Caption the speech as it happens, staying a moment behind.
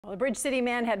Well, the Bridge City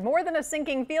man had more than a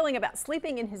sinking feeling about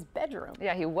sleeping in his bedroom.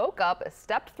 Yeah, he woke up,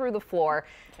 stepped through the floor,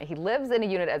 and he lives in a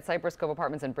unit at Cypress Cove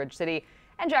Apartments in Bridge City.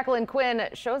 And Jacqueline Quinn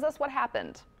shows us what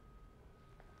happened.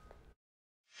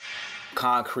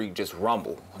 Concrete just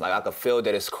rumble. Like I could feel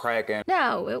that it's cracking.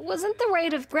 No, it wasn't the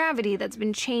rate of gravity that's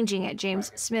been changing at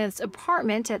James Smith's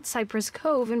apartment at Cypress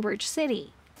Cove in Bridge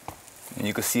City. And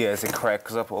you can see as it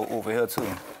cracks up over here too.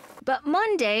 But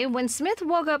Monday, when Smith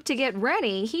woke up to get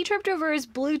ready, he tripped over his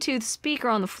Bluetooth speaker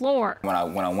on the floor. When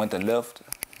I went to lift,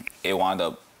 it wound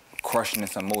up crushing it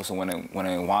some more. So when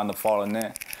it wound up falling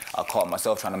in, I caught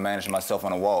myself trying to manage myself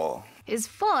on the wall. His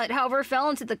foot, however, fell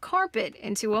into the carpet,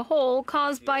 into a hole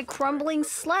caused by crumbling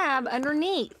slab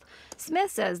underneath.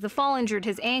 Smith says the fall injured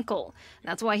his ankle.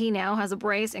 That's why he now has a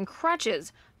brace and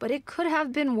crutches, but it could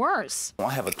have been worse.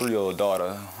 I have a 3-year-old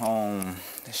daughter.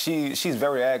 She's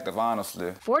very active,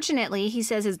 honestly. Fortunately, he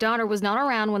says his daughter was not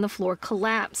around when the floor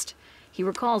collapsed. He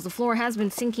recalls the floor has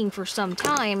been sinking for some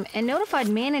time and notified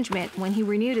management when he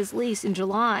renewed his lease in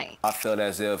July. I feel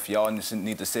as if y'all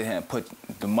need to sit here and put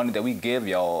the money that we give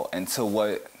y'all into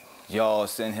what y'all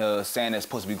sitting here saying it's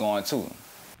supposed to be going to.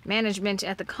 Management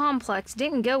at the complex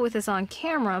didn't go with this on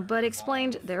camera, but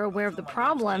explained they're aware of the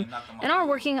problem and are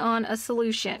working on a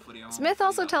solution. Smith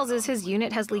also tells us his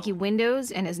unit has leaky windows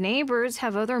and his neighbors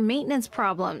have other maintenance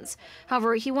problems.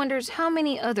 However, he wonders how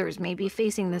many others may be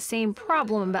facing the same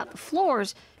problem about the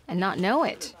floors and not know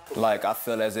it. Like, I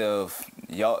feel as if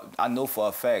I know for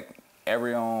a fact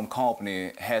every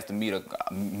company has to meet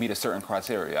a certain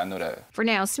criteria. I know that. For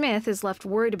now, Smith is left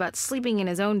worried about sleeping in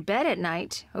his own bed at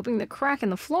night, hoping the crack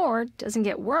in the floor doesn't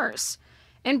get worse.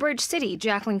 In Bridge City,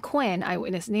 Jacqueline Quinn,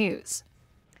 Eyewitness News.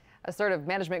 Assertive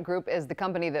Management Group is the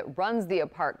company that runs the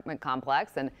apartment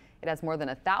complex, and it has more than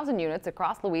 1,000 units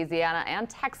across Louisiana and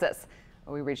Texas.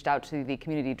 We reached out to the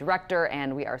community director,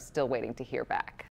 and we are still waiting to hear back.